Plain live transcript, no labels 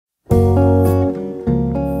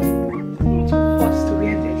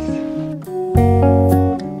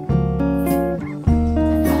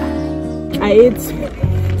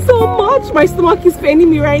much my stomach is paining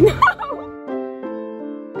me right now.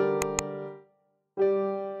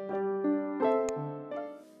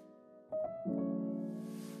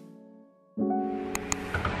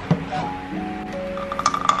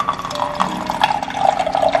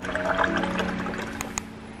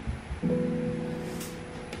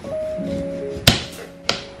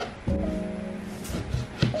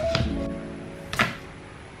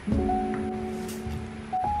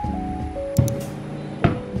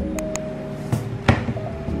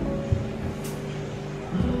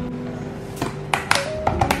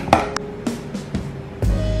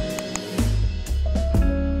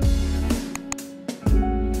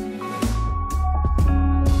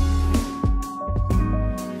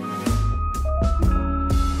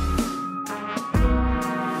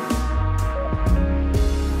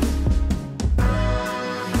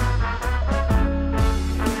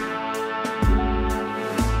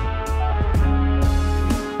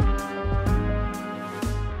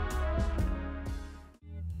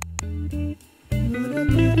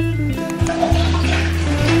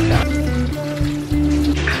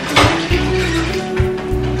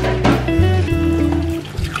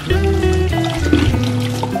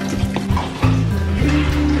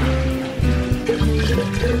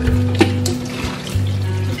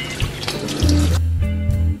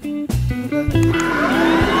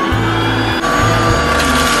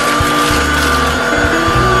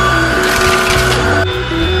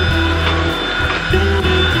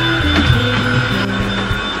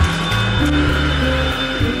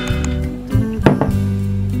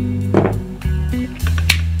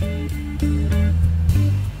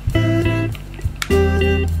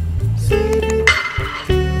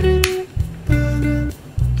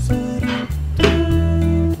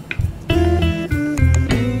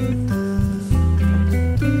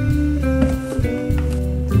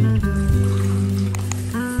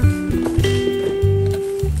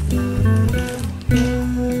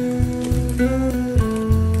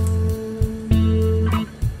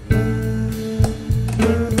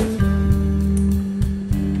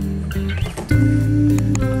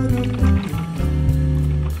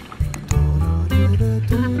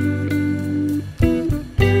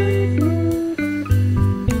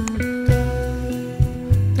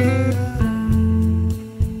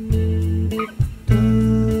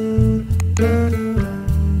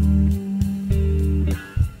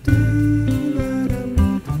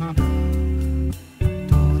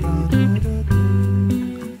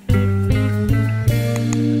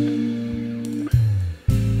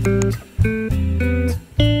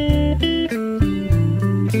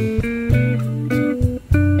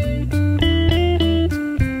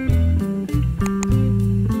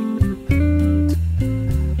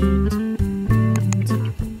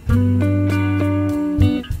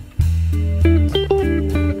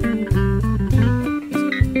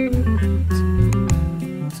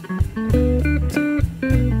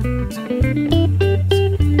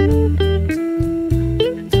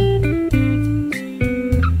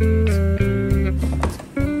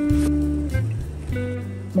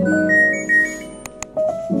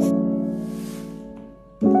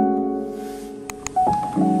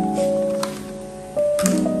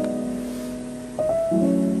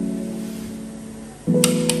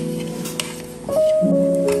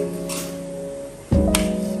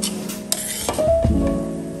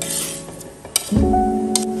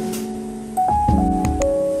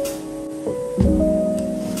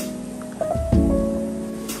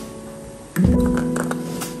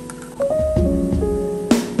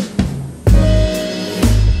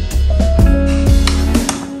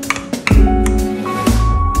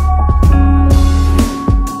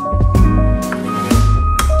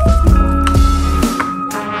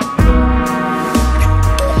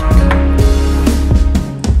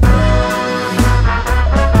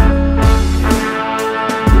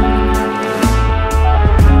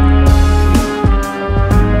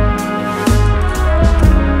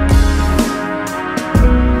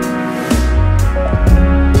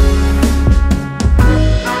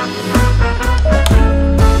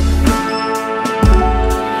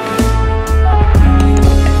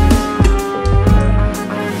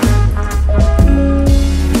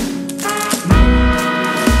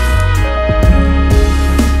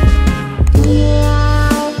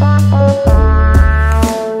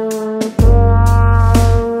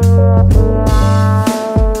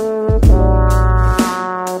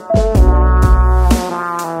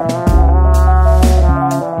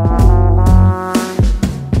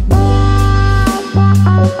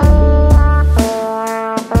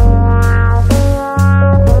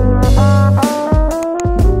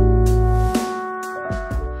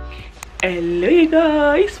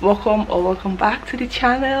 welcome or welcome back to the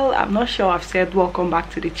channel. I'm not sure I've said welcome back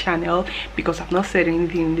to the channel because I've not said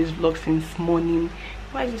anything in this vlog since morning.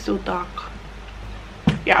 Why is it so dark?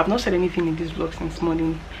 Yeah, I've not said anything in this vlog since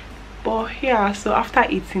morning. But yeah, so after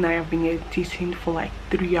eating, I have been editing for like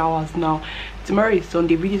 3 hours now. Tomorrow is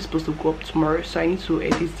Sunday. Video is supposed to go up tomorrow, so I need to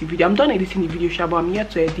edit the video. I'm done editing the video, but I'm here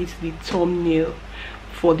to edit the thumbnail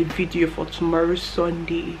for the video for tomorrow's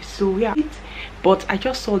Sunday. So yeah, but I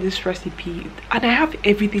just saw this recipe and I have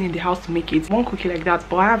everything in the house to make it. One cookie like that,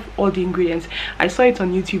 but I have all the ingredients. I saw it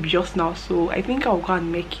on YouTube just now, so I think I'll go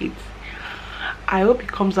and make it. I hope it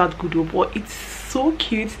comes out good though, but it's so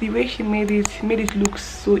cute the way she made it look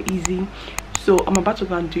so easy. So I'm about to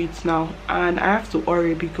go and do it now, and I have to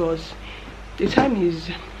hurry because the time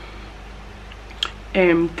is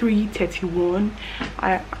 3:31.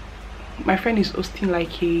 My friend is hosting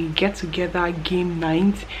like a get-together game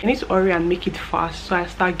night. I need to hurry and make it fast, so I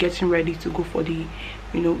start getting ready to go for the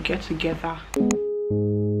get-together.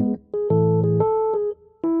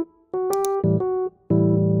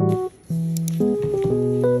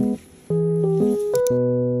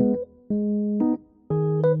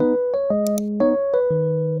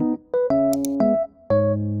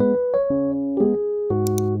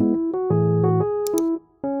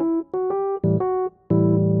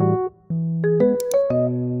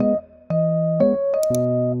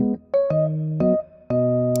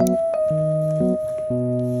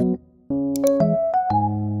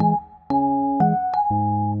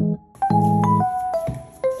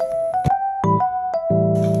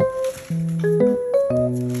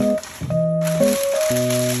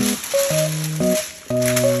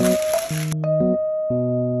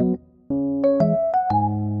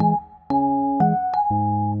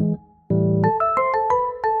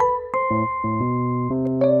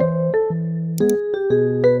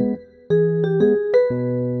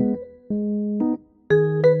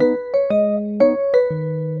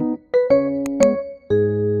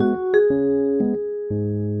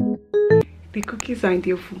 The cookies are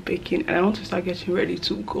ideal for baking, and I want to start getting ready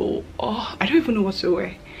to go. Oh, I don't even know what to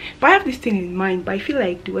wear, but I have this thing in mind, but I feel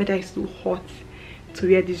like the weather is too hot to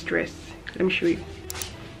wear this dress. Let me show you.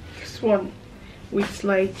 This one with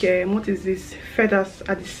like what is this, feathers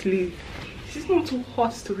at the sleeve. This is not too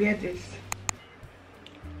hot to wear this.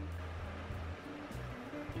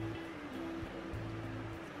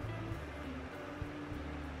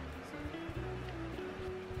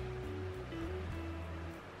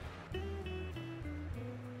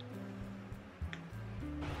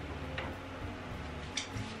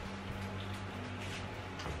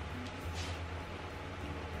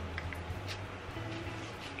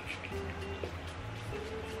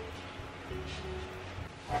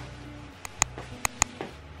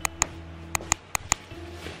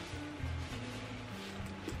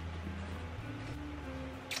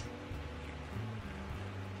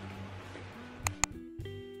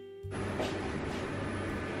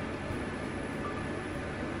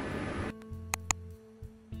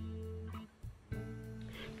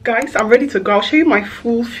 Guys, I'm ready to go. I'll show you my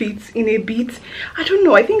full fit in a bit. I don't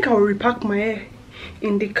know, I think I'll repack my hair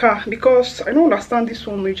in the car because I don't understand this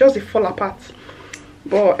one will just fall apart.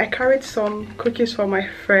 But I carried some cookies for my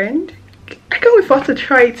friend. I can't wait for her to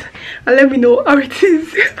try it and let me know how it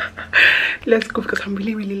is. Let's go because I'm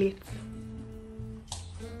really late.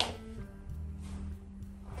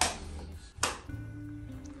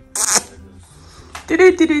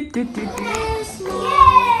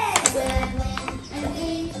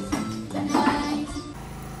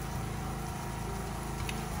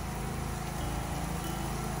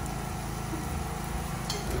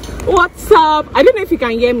 What's up? I don't know if you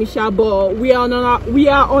can hear me, but we are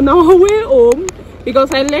on our way home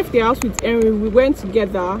because I left the house with Henry. We went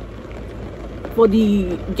together for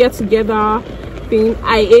the get-together thing.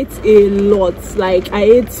 I ate a lot. Like, I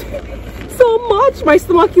ate so much. My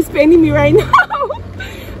stomach is paining me right now.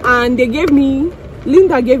 And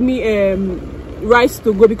Linda gave me rice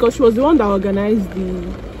to go because she was the one that organized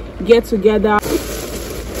the get-together.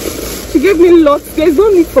 She gave me lots. There's no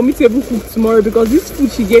need for me to even cook tomorrow because this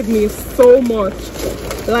food she gave me is so much.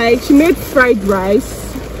 Like, she made fried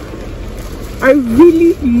rice. I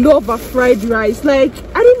really love her fried rice. Like,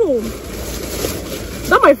 I don't know,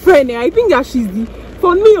 that my friend, I think that she's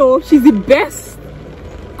she's the best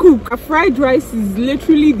cook. Her fried rice is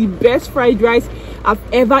literally the best fried rice I've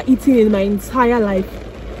ever eaten in my entire life.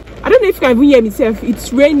 I don't know if you can even hear myself.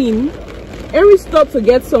 It's raining. Henry stopped to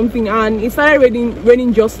get something and it started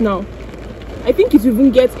raining just now. I think it will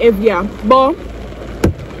even get heavier, but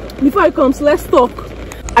before it comes, let's talk.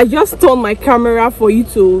 I just turned my camera for you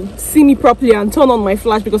to see me properly and turn on my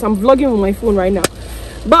flash because I'm vlogging on my phone right now.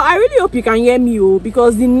 But I really hope you can hear me, oh,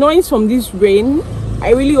 because the noise from this rain,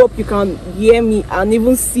 I really hope you can hear me and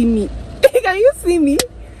even see me. Can you see me?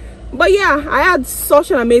 But yeah, I had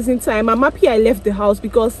such an amazing time. I'm happy I left the house,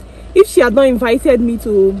 because if she had not invited me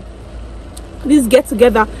to this get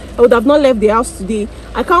together, I would have not left the house today.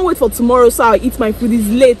 I can't wait for tomorrow, so I'll eat my food. It's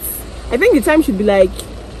late. I think the time should be like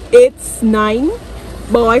 8, 9,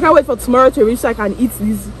 but I can't wait for tomorrow to reach so I can eat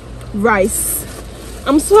this rice.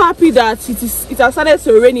 I'm so happy that it has started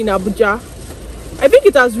to rain in Abuja. I think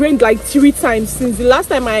it has rained like 3 times since the last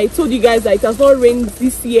time I told you guys that it has not rained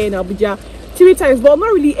this year in Abuja. 3 times, but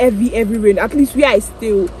not really heavy rain. At least where I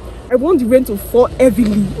stay, I want the rain to fall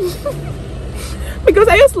heavily. Because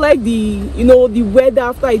I just like the the weather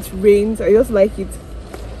after it rains. I just like it.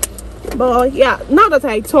 But yeah, now that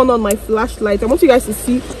I turn on my flashlight, I want you guys to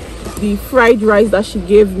see the fried rice that she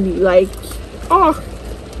gave me. Like, oh,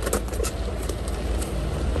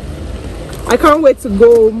 I can't wait to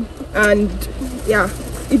go and yeah,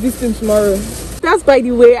 eat this thing tomorrow. That's by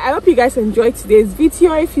the way. I hope you guys enjoyed today's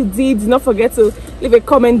video. If you did, do not forget to leave a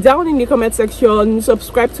comment down in the comment section,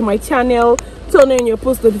 subscribe to my channel, turn on your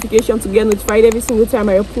post notification to get notified every single time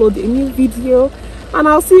I upload a new video, and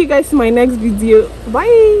I'll see you guys in my next video.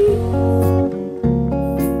 Bye.